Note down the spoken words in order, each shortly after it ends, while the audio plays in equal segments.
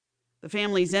The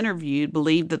families interviewed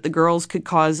believed that the girls could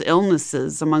cause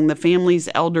illnesses among the family's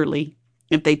elderly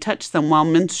if they touched them while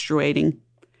menstruating.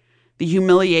 The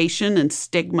humiliation and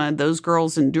stigma those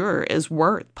girls endure is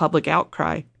worth public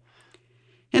outcry.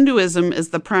 Hinduism is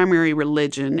the primary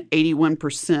religion,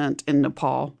 81% in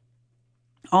Nepal.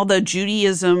 Although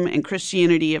Judaism and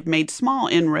Christianity have made small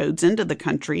inroads into the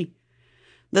country,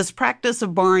 this practice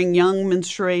of barring young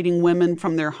menstruating women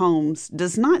from their homes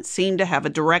does not seem to have a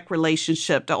direct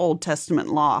relationship to Old Testament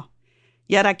law.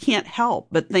 Yet I can't help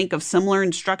but think of similar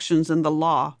instructions in the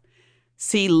law.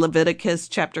 See Leviticus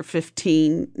chapter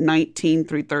 15, 19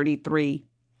 through 33.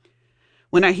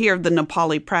 When I hear of the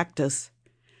Nepali practice,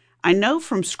 I know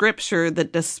from Scripture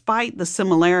that despite the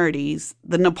similarities,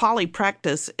 the Nepali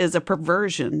practice is a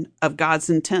perversion of God's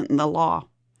intent in the law.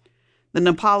 The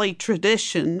Nepali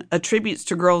tradition attributes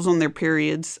to girls on their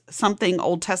periods something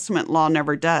Old Testament law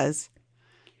never does.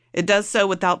 It does so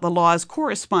without the law's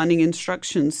corresponding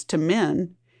instructions to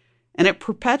men, and it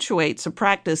perpetuates a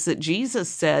practice that Jesus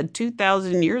said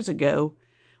 2,000 years ago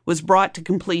was brought to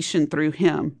completion through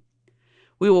him.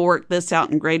 We will work this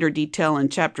out in greater detail in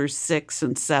chapters 6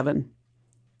 and 7.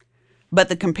 But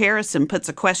the comparison puts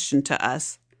a question to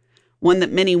us, one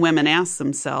that many women ask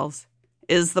themselves.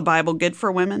 Is the Bible good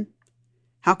for women?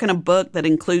 How can a book that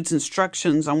includes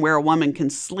instructions on where a woman can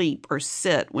sleep or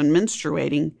sit when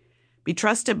menstruating be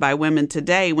trusted by women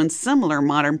today when similar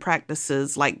modern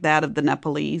practices like that of the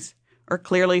Nepalese are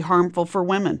clearly harmful for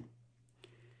women?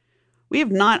 We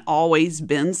have not always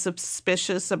been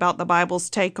suspicious about the Bible's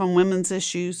take on women's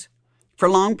issues. For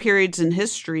long periods in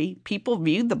history, people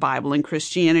viewed the Bible and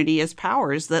Christianity as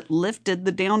powers that lifted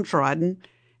the downtrodden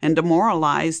and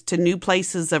demoralized to new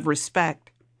places of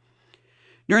respect.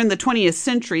 During the 20th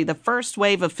century, the first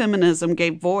wave of feminism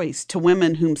gave voice to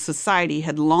women whom society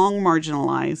had long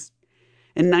marginalized.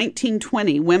 In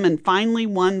 1920, women finally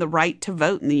won the right to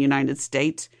vote in the United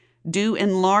States, due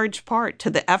in large part to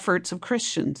the efforts of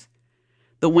Christians.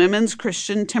 The Women's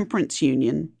Christian Temperance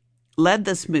Union led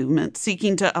this movement,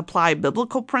 seeking to apply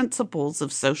biblical principles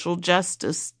of social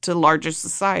justice to larger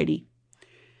society.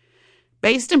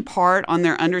 Based in part on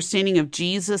their understanding of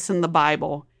Jesus and the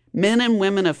Bible, men and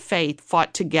women of faith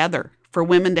fought together for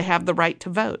women to have the right to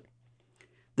vote.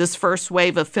 This first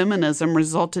wave of feminism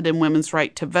resulted in women's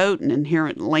right to vote and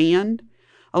inherent land,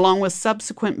 along with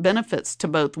subsequent benefits to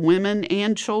both women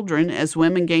and children as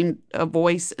women gained a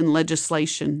voice in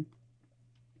legislation.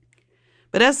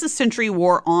 But as the century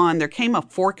wore on, there came a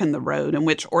fork in the road in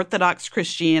which Orthodox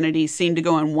Christianity seemed to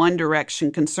go in one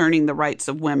direction concerning the rights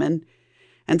of women,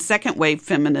 and second-wave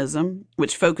feminism,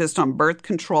 which focused on birth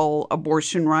control,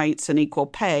 abortion rights, and equal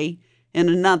pay, in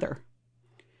another.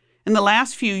 In the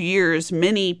last few years,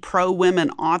 many pro-women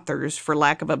authors, for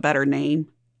lack of a better name,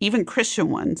 even Christian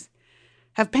ones,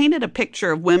 have painted a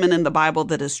picture of women in the Bible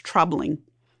that is troubling,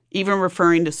 even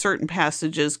referring to certain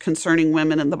passages concerning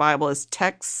women in the Bible as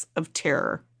texts of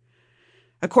terror.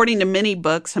 According to many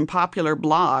books and popular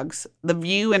blogs, the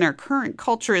view in our current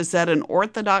culture is that an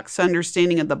orthodox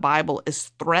understanding of the Bible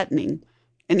is threatening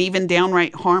and even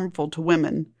downright harmful to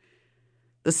women.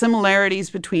 The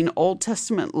similarities between Old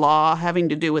Testament law having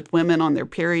to do with women on their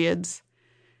periods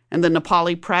and the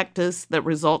Nepali practice that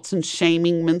results in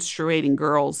shaming menstruating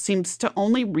girls seems to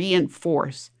only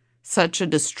reinforce such a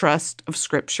distrust of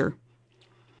Scripture.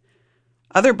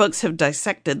 Other books have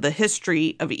dissected the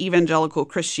history of evangelical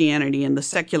Christianity and the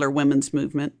secular women's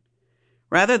movement.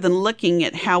 Rather than looking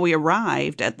at how we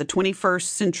arrived at the 21st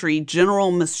century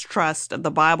general mistrust of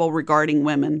the Bible regarding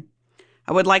women,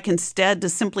 I would like instead to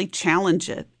simply challenge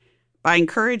it by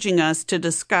encouraging us to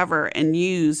discover and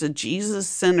use a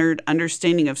Jesus-centered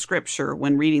understanding of Scripture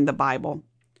when reading the Bible.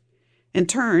 In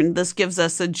turn, this gives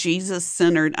us a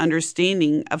Jesus-centered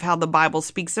understanding of how the Bible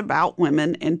speaks about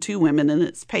women and to women in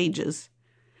its pages.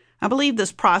 I believe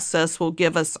this process will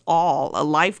give us all a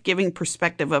life-giving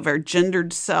perspective of our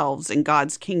gendered selves in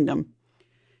God's kingdom.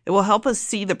 It will help us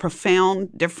see the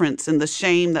profound difference in the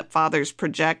shame that fathers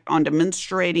project onto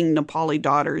menstruating Nepali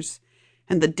daughters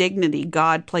and the dignity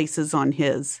God places on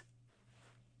his.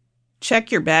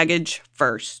 Check your baggage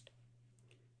first.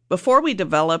 Before we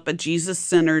develop a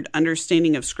Jesus-centered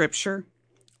understanding of Scripture,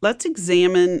 let's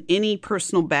examine any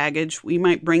personal baggage we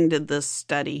might bring to this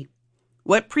study.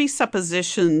 What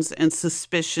presuppositions and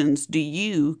suspicions do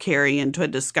you carry into a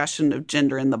discussion of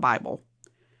gender in the Bible?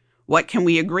 What can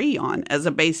we agree on as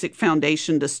a basic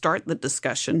foundation to start the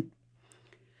discussion?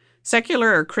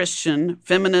 Secular or Christian,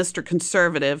 feminist or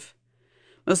conservative,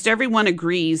 most everyone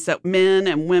agrees that men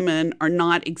and women are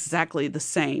not exactly the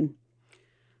same.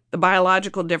 The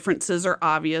biological differences are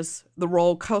obvious. The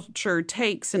role culture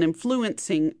takes in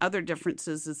influencing other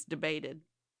differences is debated.